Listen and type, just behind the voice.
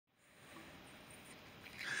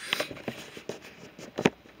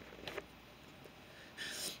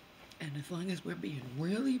as long as we're being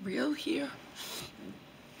really real here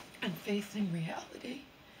and facing reality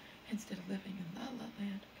instead of living in la la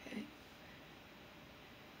land, okay?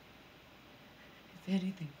 If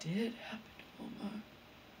anything did happen to Omar,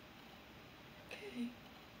 okay,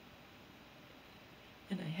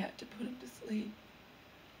 and I had to put him to sleep,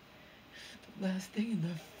 the last thing in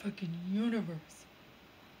the fucking universe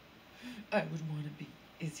I would want to be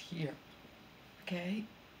is here, okay?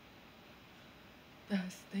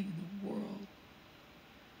 Last thing in the world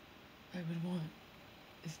I would want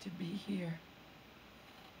is to be here.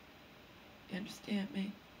 You understand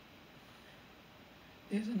me?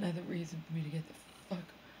 There's another reason for me to get the fuck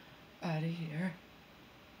out of here.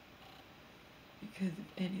 Because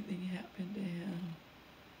if anything happened to him,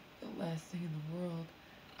 the last thing in the world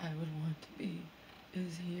I would want to be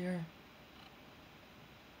is here.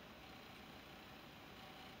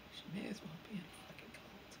 She may as well be in a fucking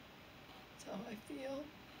cult. That's how I feel.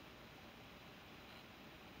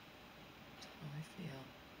 That's how I feel.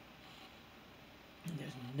 And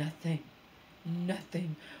there's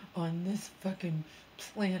nothing on this fucking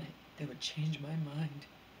planet that would change my mind.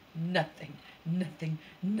 Nothing,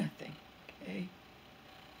 okay?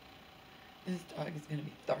 This dog is gonna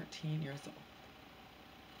be 13 years old.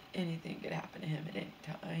 Anything could happen to him at any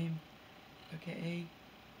time, okay?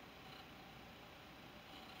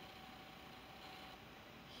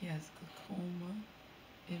 He has glaucoma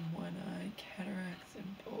in one eye, cataracts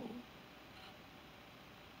in both.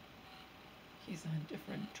 He's on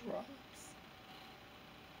different drugs.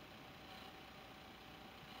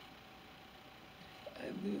 If I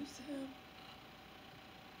lose him,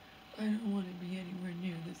 I don't want to be anywhere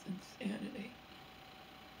near this insanity.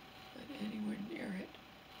 Not anywhere near it.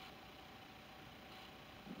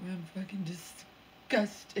 I'm fucking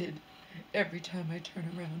disgusted every time I turn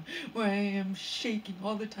around, where I am shaking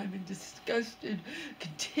all the time and disgusted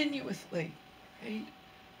continuously, right?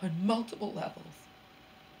 On multiple levels.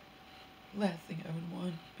 Last thing I would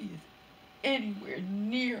want to be is anywhere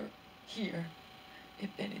near here if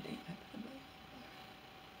anything happened to my life.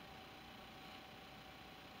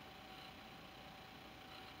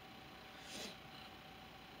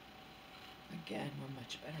 Again, we're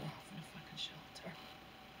much better off in a fucking shelter,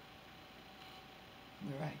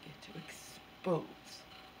 where I get to expose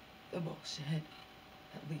the bullshit,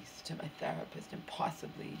 at least to my therapist, and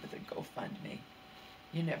possibly with a GoFundMe.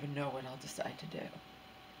 You never know what I'll decide to do.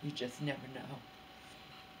 You just never know.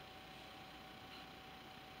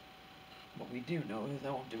 What we do know is I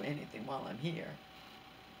won't do anything while I'm here.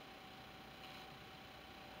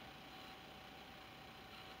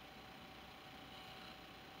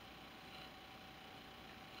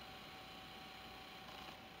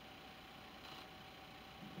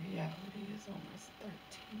 Reality is almost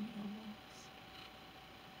 13 almost.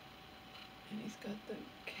 And he's got the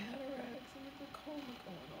cataracts and the glaucoma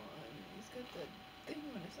going on. And he's got the thing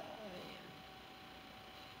on his eye.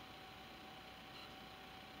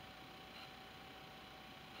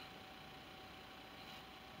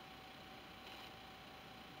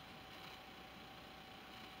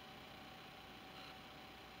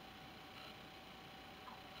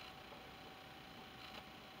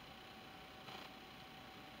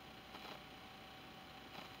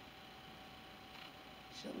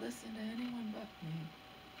 She'll listen to anyone but me.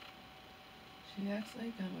 She acts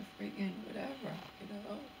like I'm a freaking whatever, you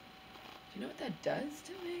know? Do you know what that does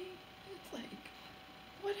to me? It's like,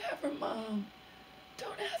 whatever, Mom.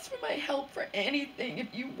 Don't ask for my help for anything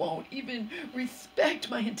if you won't even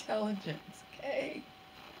respect my intelligence, okay?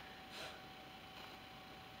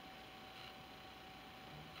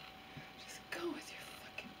 Just go with your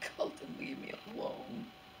fucking cult and leave me alone.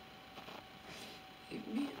 Leave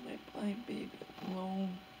me and my blind baby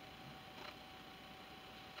alone.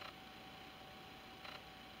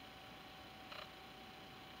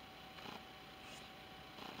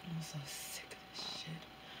 I'm so sick of this shit.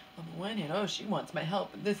 On the one hand, oh, she wants my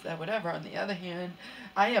help and this, that, whatever. On the other hand,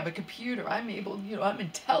 I have a computer. I'm able, you know, I'm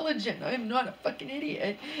intelligent. I'm not a fucking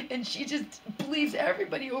idiot. And she just believes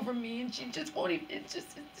everybody over me, and she just won't even, it's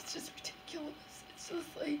just ridiculous. It's just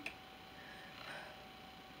like,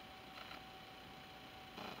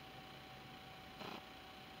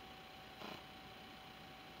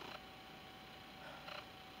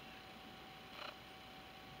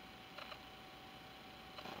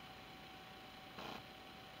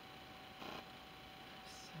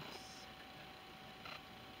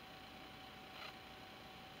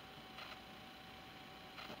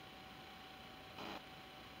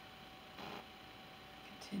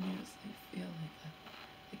 continuously feel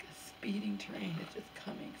like a speeding train is just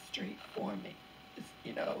coming straight for me. Just,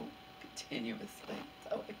 you know, continuously.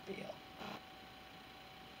 That's how I feel.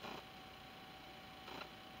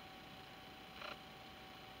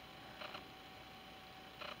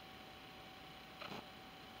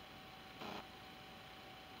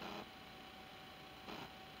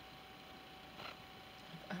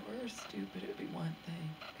 were stupid, it would be one thing,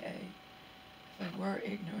 okay? If I were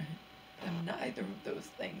ignorant, but I'm neither of those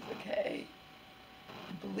things, okay?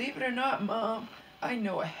 And believe it or not, Mom, I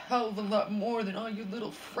know a hell of a lot more than all your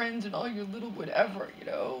little friends and all your little whatever, you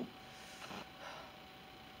know?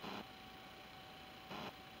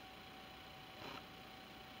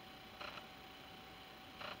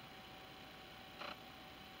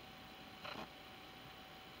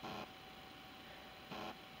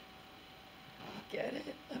 Get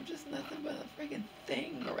it? I'm just nothing but a friggin'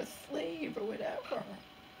 thing or a slave or whatever.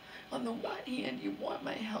 On the one hand, you want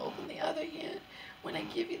my help. On the other hand, when I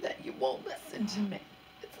give you that, you won't listen to me.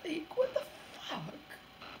 It's like, what the fuck?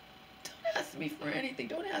 Don't ask me for anything.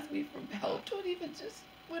 Don't ask me for help. Don't even just,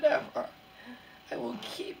 whatever. I will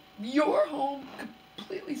keep your home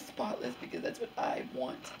completely spotless because that's what I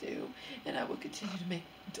want to do. And I will continue to make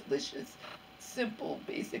delicious, simple,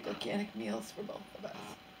 basic, organic meals for both of us.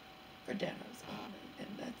 For dinners only. And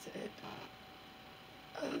that's it.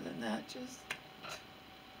 Other than that, just...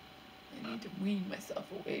 I need to wean myself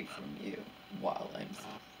away from you while I'm still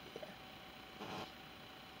here.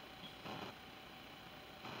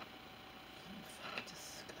 I'm fucking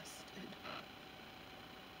disgusted.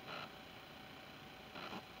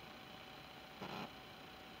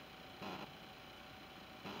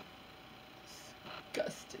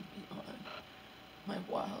 Disgusted beyond my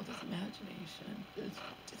wildest imagination. Is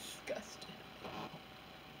disgusted with it all.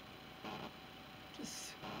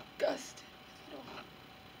 Disgusted with it all.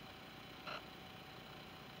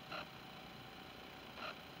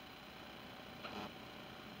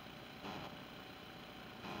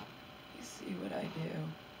 You see what I do?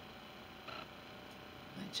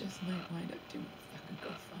 I just might wind up doing a fucking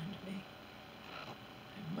GoFundMe.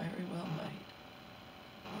 I very well might.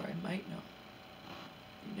 Or I might not.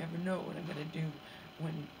 You never know what I'm gonna do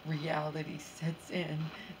when reality sets in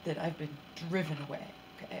that I've been driven away,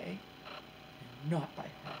 okay? And not by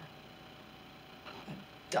her. I'm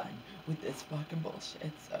done with this fucking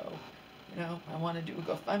bullshit, so, you know, if I want to do a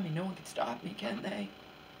GoFundMe, no one can stop me, can they?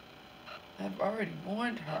 I've already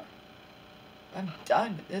warned her. I'm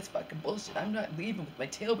done with this fucking bullshit. I'm not leaving with my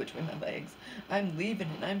tail between my legs. I'm leaving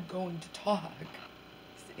and I'm going to talk.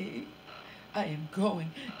 See? I am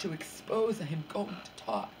going to expose. I am going to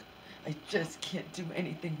talk. I just can't do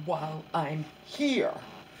anything while I'm here.